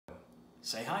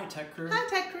Say hi, Tech Crew. Hi,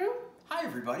 Tech Crew. Hi,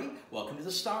 everybody. Welcome to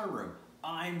the Star Room.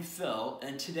 I'm Phil,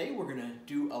 and today we're going to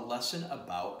do a lesson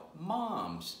about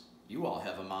moms. You all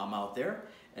have a mom out there,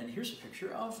 and here's a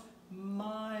picture of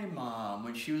my mom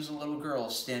when she was a little girl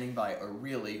standing by a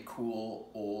really cool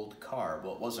old car.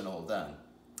 Well, it wasn't old then.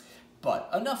 But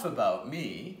enough about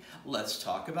me. Let's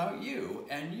talk about you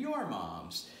and your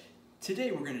moms.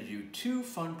 Today we're going to do two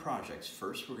fun projects.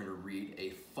 First, we're going to read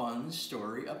a fun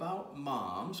story about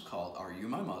moms called Are You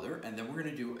My Mother? And then we're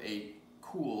going to do a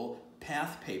cool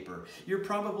path paper. You're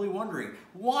probably wondering,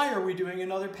 why are we doing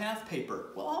another path paper?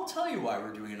 Well, I'll tell you why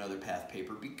we're doing another path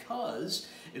paper, because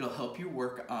it'll help you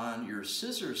work on your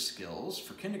scissors skills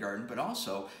for kindergarten, but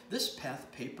also this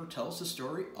path paper tells the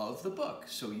story of the book,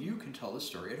 so you can tell the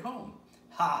story at home.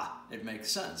 Ha! It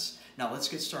makes sense. Now let's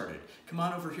get started. Come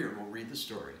on over here and we'll read the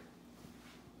story.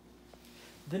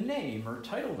 The name or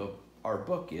title of our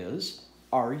book is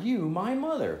Are You My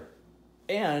Mother?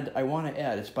 And I want to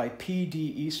add, it's by P.D.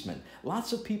 Eastman.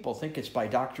 Lots of people think it's by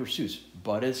Dr. Seuss,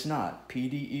 but it's not.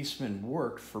 P.D. Eastman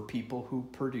worked for people who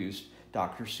produced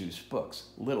Dr. Seuss books.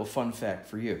 Little fun fact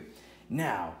for you.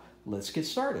 Now, let's get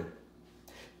started.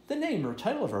 The name or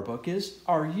title of our book is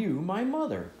Are You My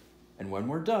Mother? And when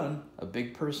we're done, a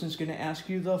big person's going to ask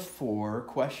you the 4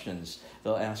 questions.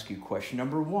 They'll ask you question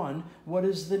number 1, what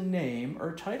is the name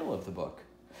or title of the book?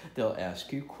 They'll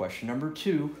ask you question number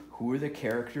 2, who are the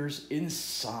characters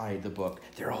inside the book?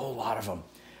 There are a whole lot of them.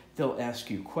 They'll ask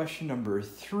you question number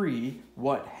 3,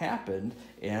 what happened?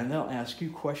 And they'll ask you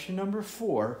question number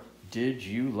 4, did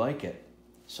you like it?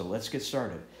 So let's get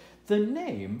started. The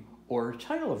name or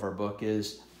title of our book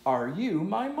is Are You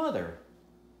My Mother?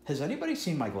 Has anybody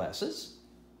seen my glasses?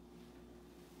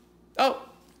 Oh,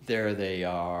 there they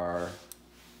are.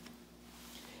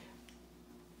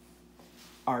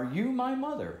 Are You My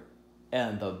Mother?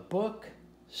 And the book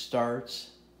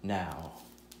starts now.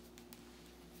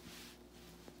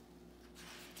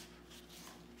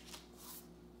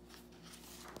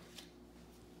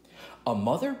 A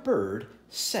mother bird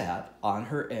sat on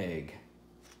her egg.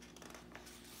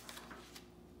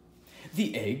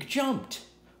 The egg jumped.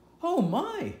 Oh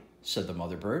my, said the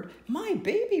mother bird, my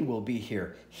baby will be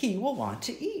here. He will want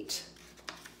to eat.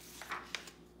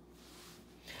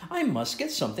 I must get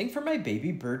something for my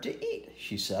baby bird to eat,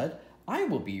 she said. I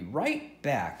will be right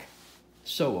back.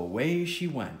 So away she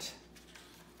went.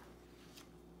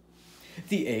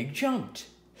 The egg jumped.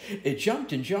 It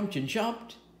jumped and jumped and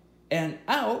jumped, and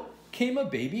out came a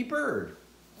baby bird.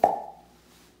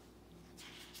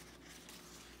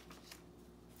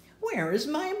 Where is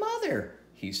my mother?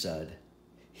 He said.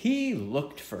 He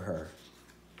looked for her.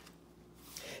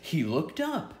 He looked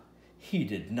up. He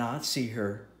did not see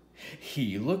her.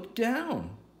 He looked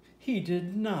down. He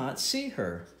did not see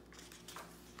her.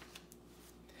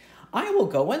 I will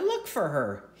go and look for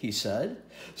her, he said.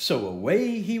 So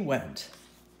away he went.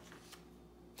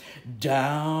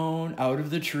 Down out of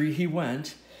the tree he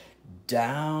went.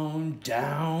 Down,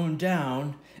 down,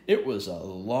 down. It was a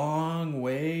long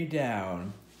way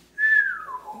down.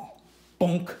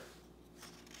 Bonk.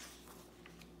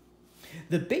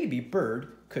 The baby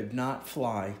bird could not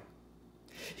fly.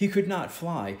 He could not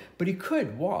fly, but he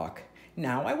could walk.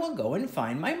 Now I will go and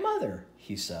find my mother,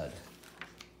 he said.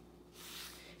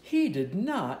 He did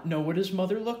not know what his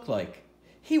mother looked like.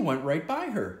 He went right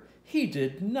by her. He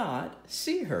did not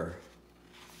see her.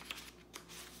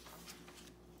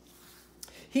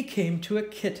 He came to a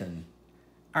kitten.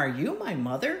 Are you my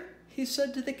mother? He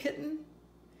said to the kitten.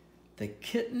 The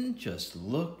kitten just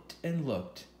looked and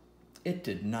looked. It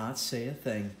did not say a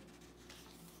thing.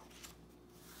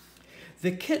 The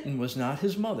kitten was not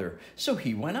his mother, so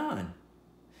he went on.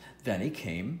 Then he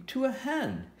came to a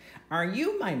hen. Are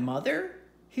you my mother?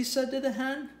 He said to the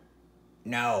hen.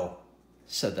 No,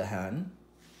 said the hen.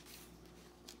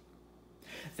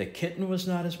 The kitten was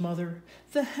not his mother.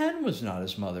 The hen was not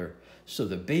his mother, so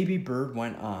the baby bird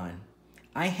went on.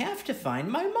 I have to find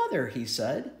my mother, he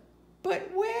said.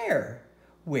 But where?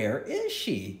 Where is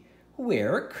she?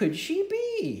 Where could she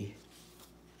be?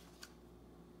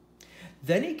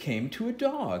 Then he came to a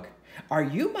dog. Are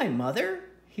you my mother?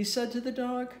 He said to the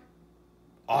dog.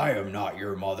 I am not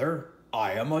your mother.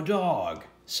 I am a dog,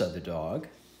 said the dog.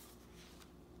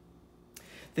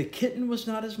 The kitten was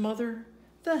not his mother.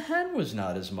 The hen was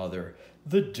not his mother.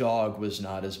 The dog was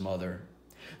not his mother.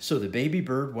 So the baby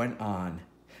bird went on.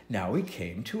 Now he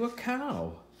came to a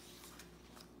cow.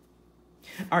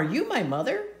 Are you my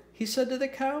mother? He said to the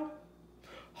cow.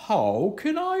 How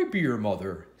can I be your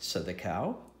mother? Said the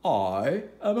cow. I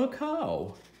am a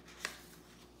cow.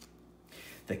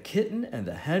 The kitten and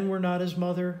the hen were not his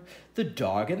mother. The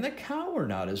dog and the cow were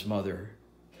not his mother.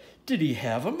 Did he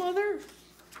have a mother?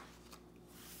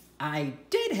 I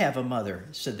did have a mother,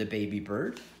 said the baby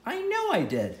bird. I know I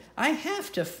did. I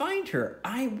have to find her.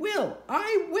 I will.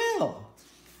 I will.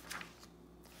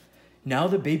 Now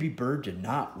the baby bird did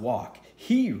not walk.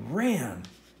 He ran.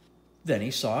 Then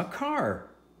he saw a car.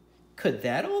 Could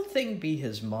that old thing be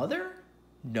his mother?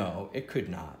 No, it could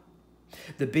not.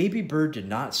 The baby bird did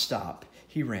not stop.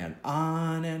 He ran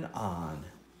on and on.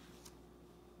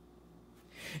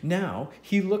 Now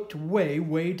he looked way,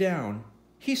 way down.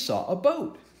 He saw a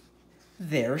boat.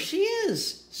 There she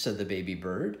is, said the baby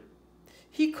bird.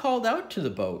 He called out to the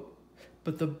boat,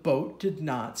 but the boat did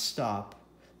not stop.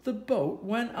 The boat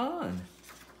went on.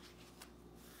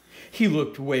 He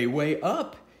looked way, way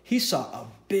up. He saw a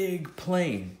big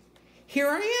plane. Here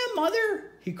I am,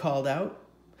 Mother, he called out.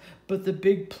 But the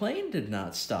big plane did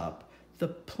not stop. The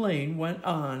plane went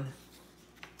on.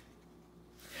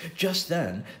 Just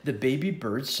then, the baby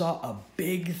bird saw a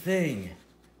big thing.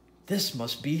 This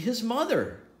must be his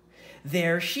mother.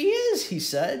 There she is, he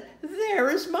said. There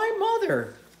is my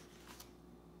mother.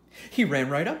 He ran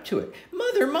right up to it.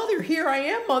 Mother, mother, here I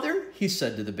am, mother, he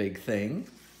said to the big thing.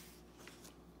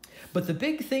 But the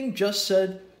big thing just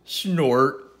said,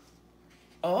 snort.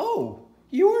 Oh,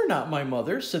 you are not my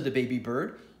mother, said the baby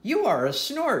bird. You are a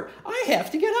snort. I have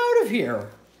to get out of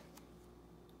here.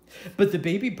 But the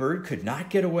baby bird could not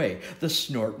get away. The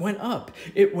snort went up.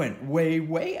 It went way,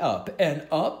 way up, and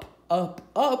up, up,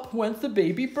 up went the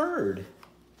baby bird.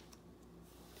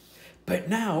 But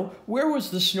now, where was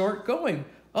the snort going?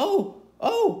 Oh,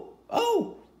 oh,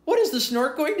 oh, what is the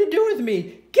snort going to do with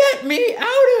me? Get me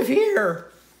out of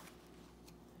here!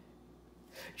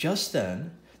 Just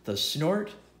then, the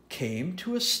snort came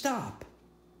to a stop.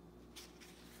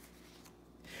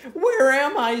 Where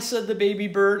am I? Said the baby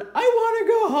bird. I want to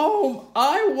go home.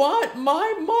 I want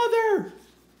my mother.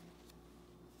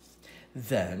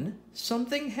 Then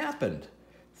something happened.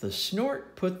 The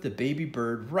snort put the baby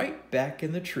bird right back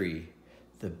in the tree.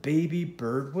 The baby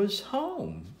bird was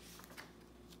home.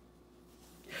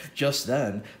 Just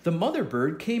then, the mother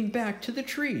bird came back to the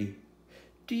tree.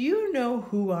 Do you know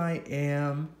who I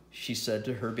am? She said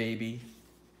to her baby.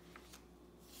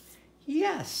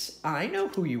 Yes, I know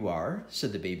who you are,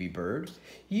 said the baby bird.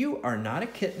 You are not a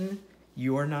kitten.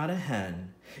 You are not a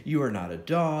hen. You are not a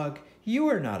dog. You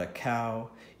are not a cow.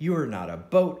 You are not a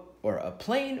boat or a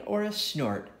plane or a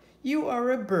snort. You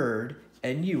are a bird,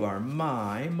 and you are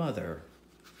my mother.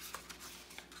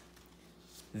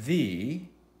 The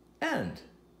end.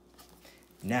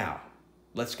 Now,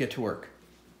 let's get to work.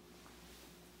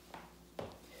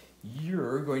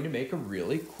 You're going to make a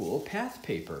really cool path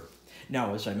paper.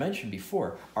 Now, as I mentioned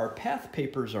before, our path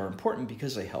papers are important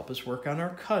because they help us work on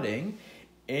our cutting,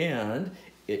 and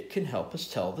it can help us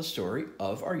tell the story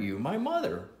of Are You My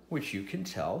Mother, which you can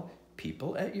tell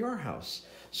people at your house.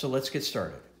 So let's get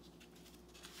started.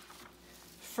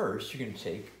 First, you're going to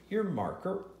take your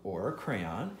marker or a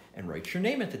crayon and write your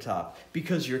name at the top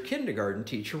because your kindergarten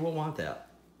teacher will want that.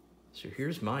 So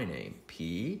here's my name,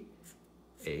 P-H-I-L.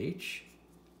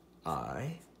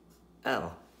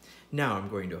 Now I'm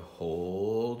going to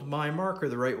hold my marker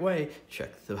the right way,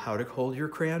 check the how to hold your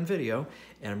crayon video,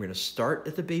 and I'm going to start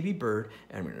at the baby bird,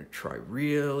 and I'm going to try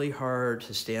really hard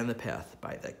to stay on the path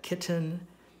by the kitten,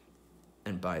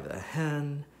 and by the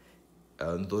hen,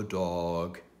 and the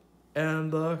dog,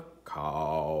 and the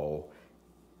cow,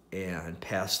 and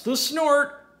past the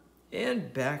snort,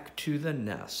 and back to the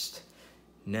nest.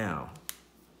 Now,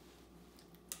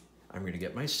 I'm going to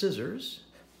get my scissors.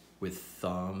 With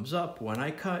thumbs up when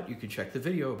I cut. You can check the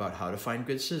video about how to find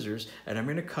good scissors, and I'm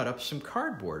going to cut up some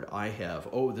cardboard. I have,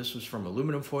 this was from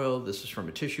aluminum foil, this is from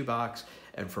a tissue box,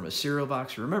 and from a cereal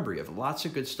box. Remember, you have lots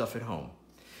of good stuff at home.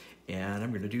 And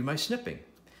I'm going to do my snipping.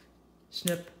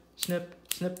 Snip, snip,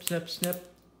 snip, snip,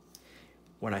 snip.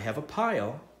 When I have a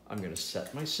pile, I'm going to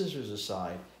set my scissors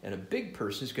aside, and a big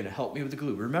person is going to help me with the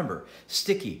glue. Remember,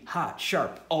 sticky, hot,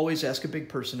 sharp, always ask a big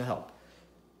person to help.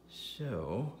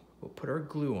 So we'll put our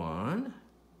glue on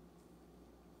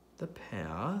the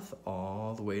path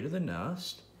all the way to the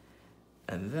nest,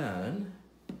 and then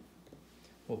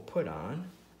we'll put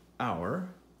on our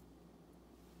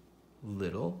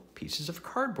little pieces of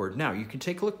cardboard. Now, you can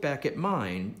take a look back at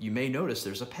mine. You may notice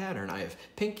there's a pattern. I have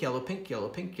pink, yellow, pink, yellow,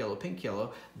 pink, yellow, pink,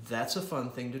 yellow. That's a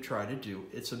fun thing to try to do.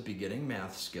 It's a beginning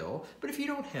math skill, but if you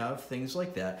don't have things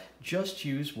like that, just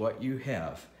use what you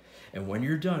have. And when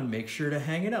you're done, make sure to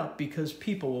hang it up because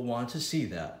people will want to see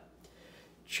that.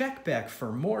 Check back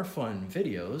for more fun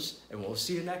videos, and we'll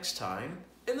see you next time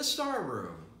in the Star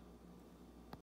Room.